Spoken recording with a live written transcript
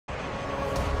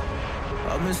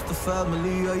miss the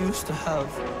family I used to have.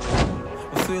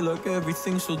 I feel like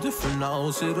everything's so different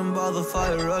now. Sitting by the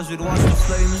fire as we'd watch the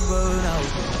flames burn out.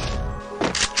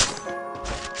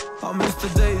 I miss the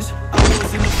days I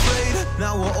wasn't afraid.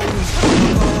 Now I always have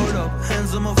my guard up,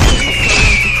 hands on my face. I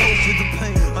learn to cope with the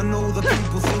pain. I know that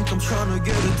people think I'm trying to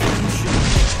get attention,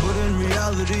 but in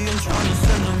reality I'm trying to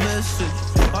send a message.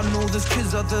 I know there's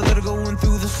kids out there that are going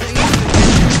through the same thing.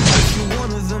 If you're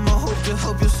one of them, I hope to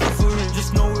help your suffering.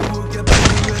 Just know it will get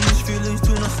better and these feelings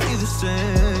do not stay the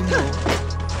same. No.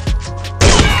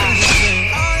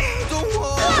 I don't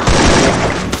want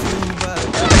to feel bad,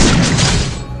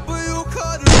 but you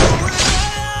cut it away my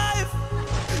life.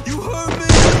 You hurt me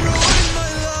and ruined my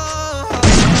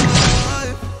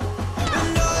life,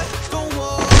 and I don't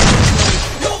want to make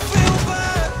you feel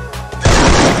bad,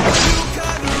 but you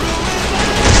cut it away my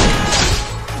life.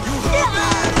 You hurt me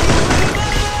and ruined my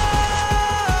life.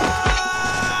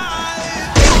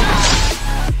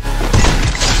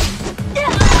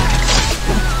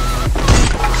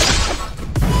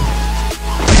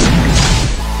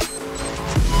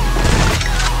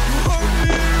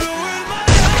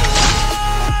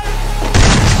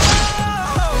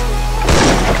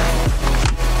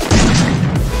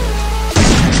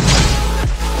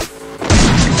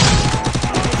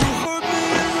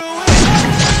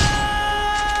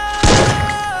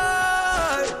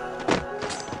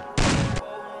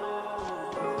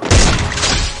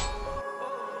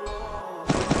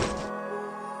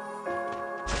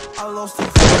 I lost a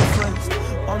couple friends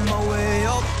on my way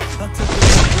up. I took a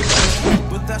couple risks,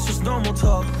 but that's just normal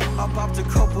talk. I popped a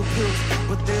couple pills,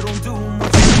 but they don't do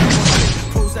much.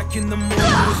 Prozac in the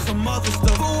morning with some other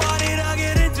stuff. But why did I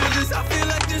get into this? I feel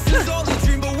like this is all a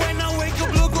dream. But when I wake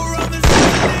up, look around and see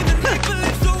the day the night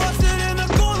believe. So I sit in a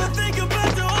corner thinking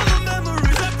back to all the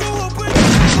memories I grew up with.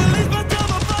 Police by the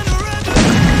time I find a remedy.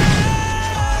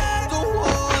 I don't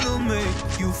wanna make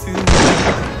you feel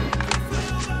bad,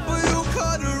 but you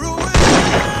cut it away.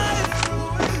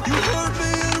 You hurt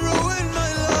me and ruined my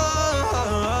life,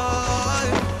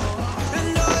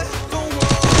 and I don't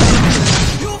want to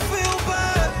make you feel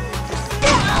bad,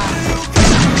 but you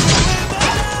cut it away my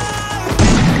life.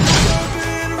 You hurt me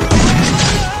and ruined my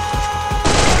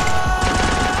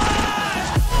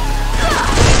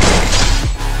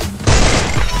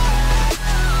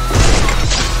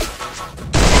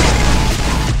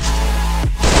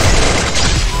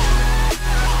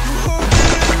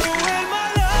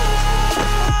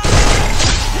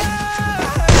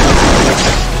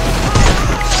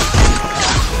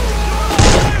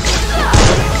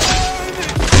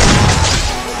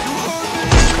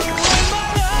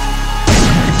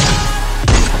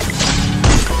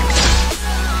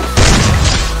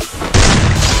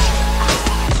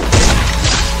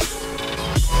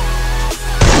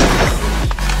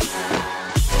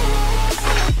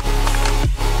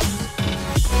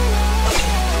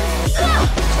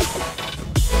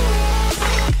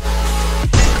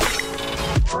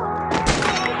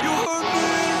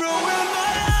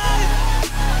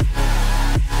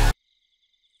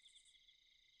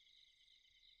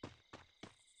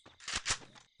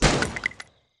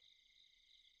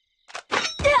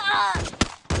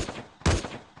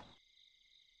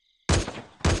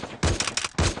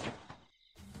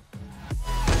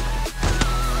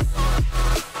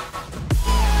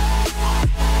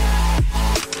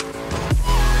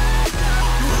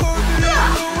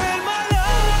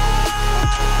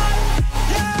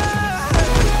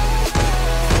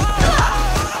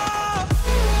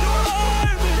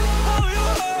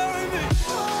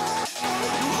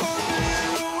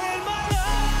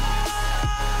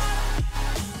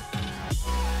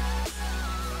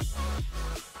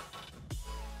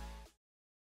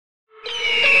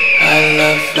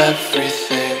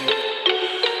everything.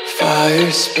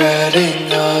 Fire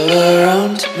spreading all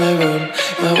around my room.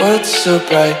 My world's so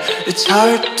bright, it's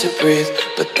hard to breathe,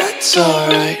 but that's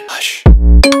alright.